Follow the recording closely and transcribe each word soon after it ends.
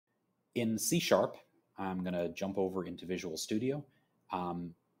In C#, I'm going to jump over into Visual Studio.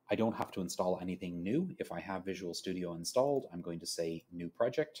 I don't have to install anything new. If I have Visual Studio installed, I'm going to say New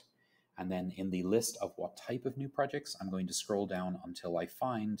Project. And then in the list of what type of new projects, I'm going to scroll down until I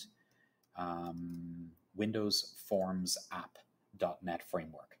find Windows Forms App.NET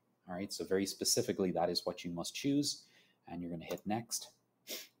Framework. All right, so very specifically, that is what you must choose. And you're going to hit Next.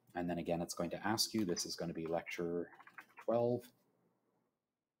 And then again, it's going to ask you, this is going to be lecture 12.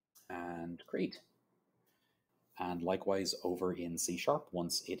 And great. And likewise over in C#,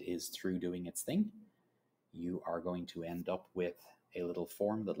 once it is through doing its thing, you are going to end up with a little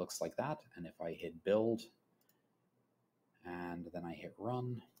form that looks like that. And if I hit build and then I hit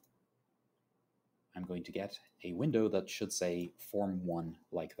run, I'm going to get a window that should say form 1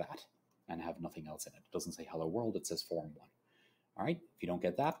 like that and have nothing else in it. It doesn't say hello world, it says form 1. All right, if you don't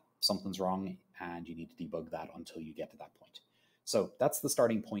get that, something's wrong and you need to debug that until you get to that point. So that's the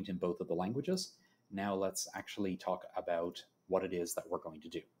starting point in both of the languages. Now let's actually talk about what it is that we're going to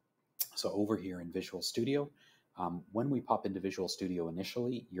do. So over here in Visual Studio, when we pop into Visual Studio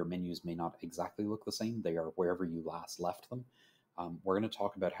initially, your menus may not exactly look the same. They are wherever you last left them. We're going to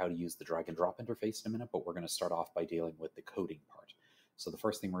talk about how to use the drag and drop interface in a minute, but we're going to start off by dealing with the coding part. So the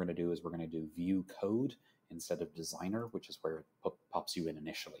first thing we're going to do is we're going to do view code instead of designer, which is where it pops you in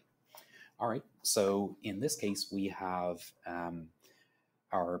initially. All right, so in this case, we have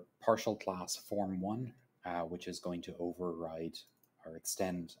our partial class form1, which is going to override or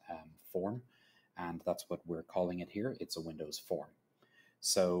extend form, and that's what we're calling it here. It's a Windows form.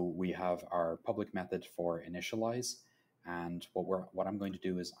 So we have our public method for initialize, and what I'm going to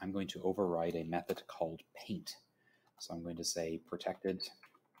do is I'm going to override a method called paint. So I'm going to say protected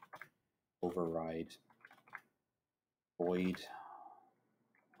override void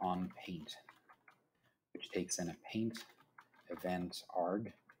on paint, which takes in a paint event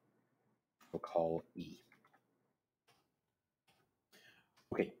arg. We'll call E.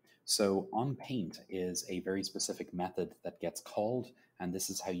 Okay, so on paint is a very specific method that gets called, and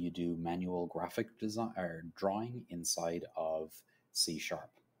this is how you do manual graphic design or drawing inside of C#.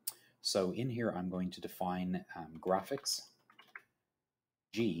 So in here, I'm going to define graphics.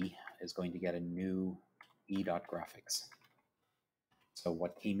 G is going to get a new e.graphics. So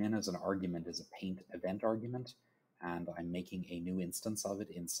what came in as an argument is a paint event argument, and I'm making a new instance of it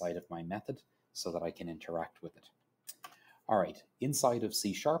inside of my method so that I can interact with it. All right, inside of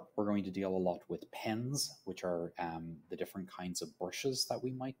C#, we're going to deal a lot with pens, which are the different kinds of brushes that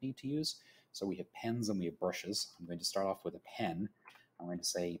we might need to use. So we have pens and we have brushes. I'm going to start off with a pen. I'm going to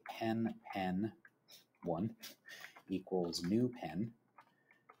say pen 1 equals new pen,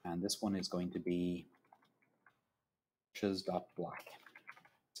 and this one is going to be brushes.black,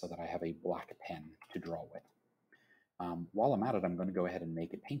 so that I have a black pen to draw with. While I'm at it, I'm going to go ahead and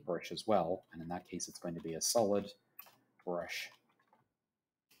make a paintbrush as well, and in that case, it's going to be a solid brush.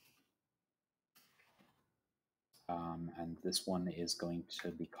 And this one is going to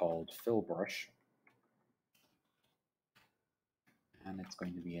be called fill brush, and it's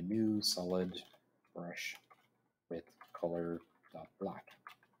going to be a new solid brush with color.black.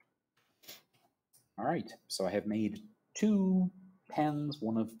 All right, so I have made two pens.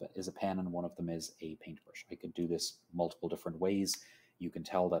 One of them is a pen and one of them is a paintbrush. I could do this multiple different ways. You can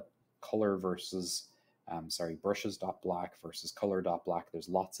tell that color versus brushes.black versus color.black. There's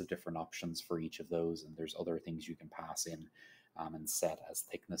lots of different options for each of those, and there's other things you can pass in and set as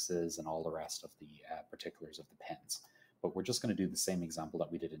thicknesses and all the rest of the particulars of the pens. But we're just going to do the same example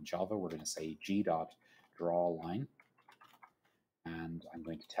that we did in Java. We're going to say g.draw line, and I'm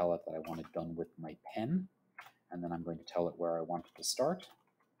going to tell it that I want it done with my pen, and then I'm going to tell it where I want it to start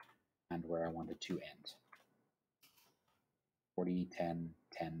and where I want it to end. 40, 10,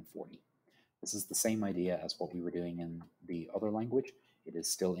 10, 40. This is the same idea as what we were doing in the other language. It is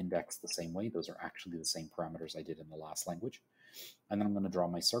still indexed the same way. Those are actually the same parameters I did in the last language. And then I'm going to draw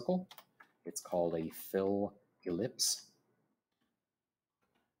my circle. It's called a fill ellipse.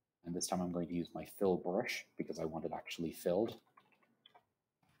 And this time I'm going to use my fill brush because I want it actually filled.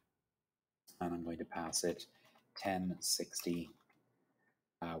 And I'm going to pass it 10, 60,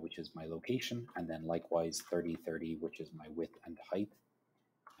 which is my location, and then likewise 30, 30, which is my width and height.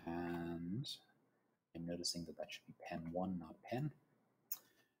 And I'm noticing that that should be pen 1, not pen.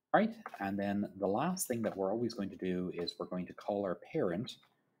 All right, and then the last thing that we're always going to do is we're going to call our parent.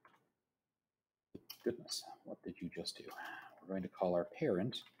 Goodness, what did you just do? We're going to call our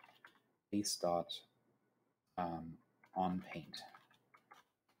parent base dot on paint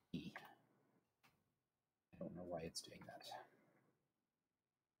E. I don't know why it's doing that.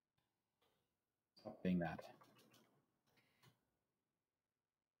 Stop doing that.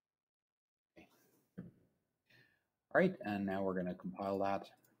 All right, and now we're going to compile that,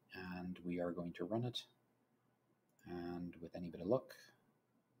 and we are going to run it. And with any bit of luck,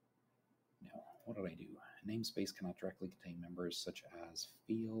 no, what did I do? Namespace cannot directly contain members such as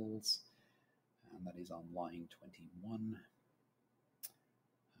fields, and that is on line 21.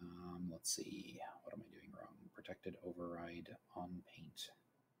 Let's see, what am I doing wrong? Protected override on paint.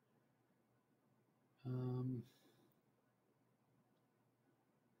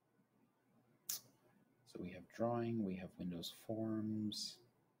 So we have drawing, we have Windows Forms.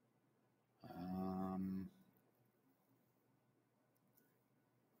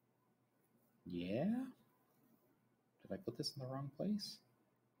 Yeah? Did I put this in the wrong place?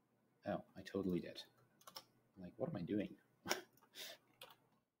 Oh, I totally did. Like, what am I doing? There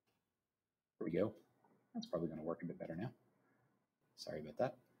we go. That's probably going to work a bit better now. Sorry about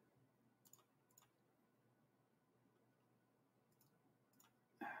that.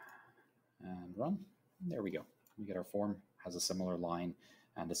 And run. There we go. We get our form, has a similar line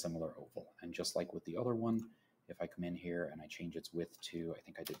and a similar oval. And just like with the other one, if I come in here and I change its width to, I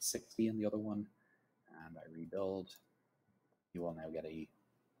think I did 60 in the other one, and I rebuild, you will now get a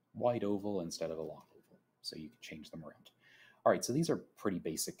wide oval instead of a long oval. So you can change them around. All right, so these are pretty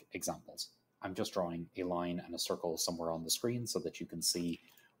basic examples. I'm just drawing a line and a circle somewhere on the screen so that you can see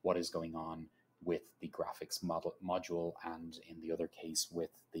what is going on with the graphics module, and in the other case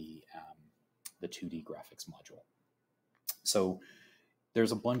with the 2D graphics module. So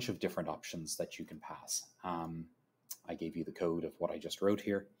there's a bunch of different options that you can pass. I gave you the code of what I just wrote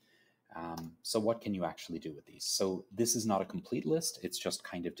here. So what can you actually do with these? So this is not a complete list, it's just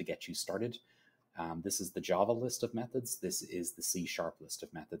kind of to get you started. This is the Java list of methods. This is the C# list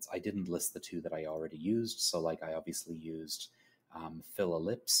of methods. I didn't list the two that I already used. So like I obviously used fill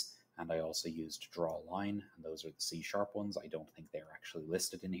ellipse, and I also used draw line, and those are the C# ones. I don't think they're actually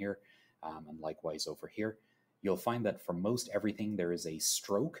listed in here. And likewise over here, you'll find that for most everything there is a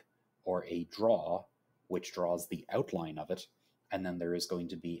stroke or a draw, which draws the outline of it, and then there is going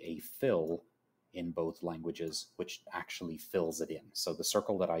to be a fill in both languages, which actually fills it in. So the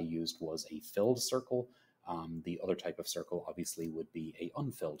circle that I used was a filled circle. The other type of circle obviously would be a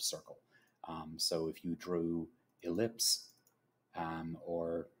unfilled circle. So if you drew ellipse,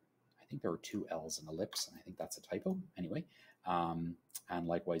 or I think there are two L's in ellipse, and I think that's a typo anyway. And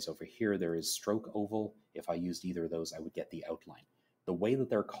likewise over here, there is stroke oval. If I used either of those, I would get the outline. The way that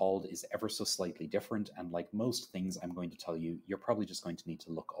they're called is ever so slightly different, and like most things I'm going to tell you, you're probably just going to need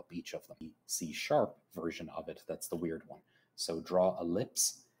to look up each of them. The C# version of it, that's the weird one. So draw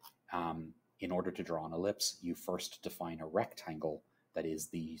ellipse. In order to draw an ellipse, you first define a rectangle that is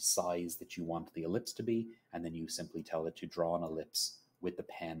the size that you want the ellipse to be, and then you simply tell it to draw an ellipse with the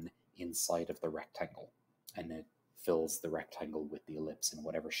pen inside of the rectangle, and it fills the rectangle with the ellipse in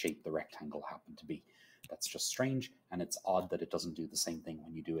whatever shape the rectangle happened to be. That's just strange, and it's odd that it doesn't do the same thing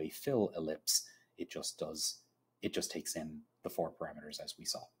when you do a fill ellipse. It just takes in the 4 parameters as we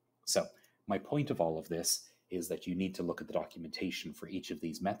saw. So my point of all of this is that you need to look at the documentation for each of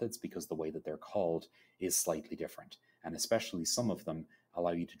these methods, because the way that they're called is slightly different, and especially some of them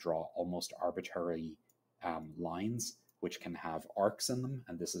allow you to draw almost arbitrary lines which can have arcs in them,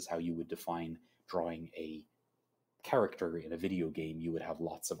 and this is how you would define drawing a character in a video game. You would have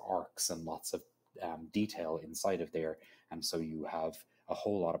lots of arcs and lots of detail inside of there, and so you have a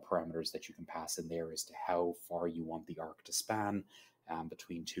whole lot of parameters that you can pass in there as to how far you want the arc to span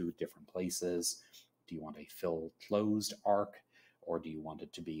between 2 different places. Do you want a fill closed arc, or do you want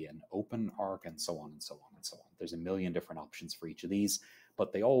it to be an open arc, and so on and so on and so on. There's a million different options for each of these,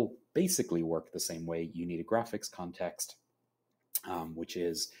 but they all basically work the same way. You need a graphics context, which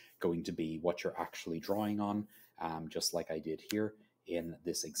is going to be what you're actually drawing on, just like I did here in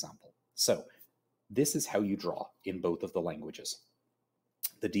this example. So this is how you draw in both of the languages.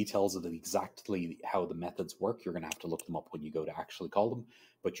 The details of exactly how the methods work, you're going to have to look them up when you go to actually call them,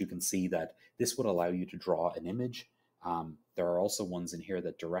 but you can see that this would allow you to draw an image. There are also ones in here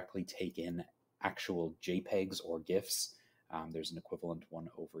that directly take in actual JPEGs or GIFs. There's an equivalent one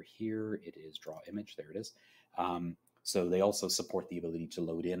over here. It is draw image. There it is. So they also support the ability to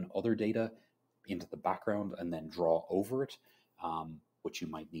load in other data into the background and then draw over it, which you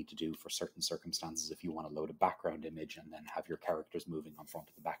might need to do for certain circumstances if you want to load a background image and then have your characters moving on front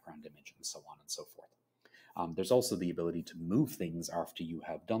of the background image, and so on and so forth. There's also the ability to move things after you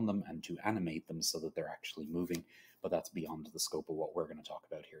have done them and to animate them so that they're actually moving, but that's beyond the scope of what we're going to talk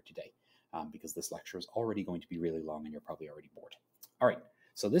about here today, because this lecture is already going to be really long and you're probably already bored. All right,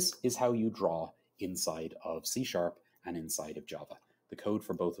 so this is how you draw inside of C# and inside of Java. The code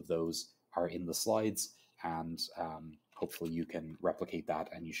for both of those are in the slides, and hopefully you can replicate that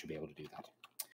and you should be able to do that.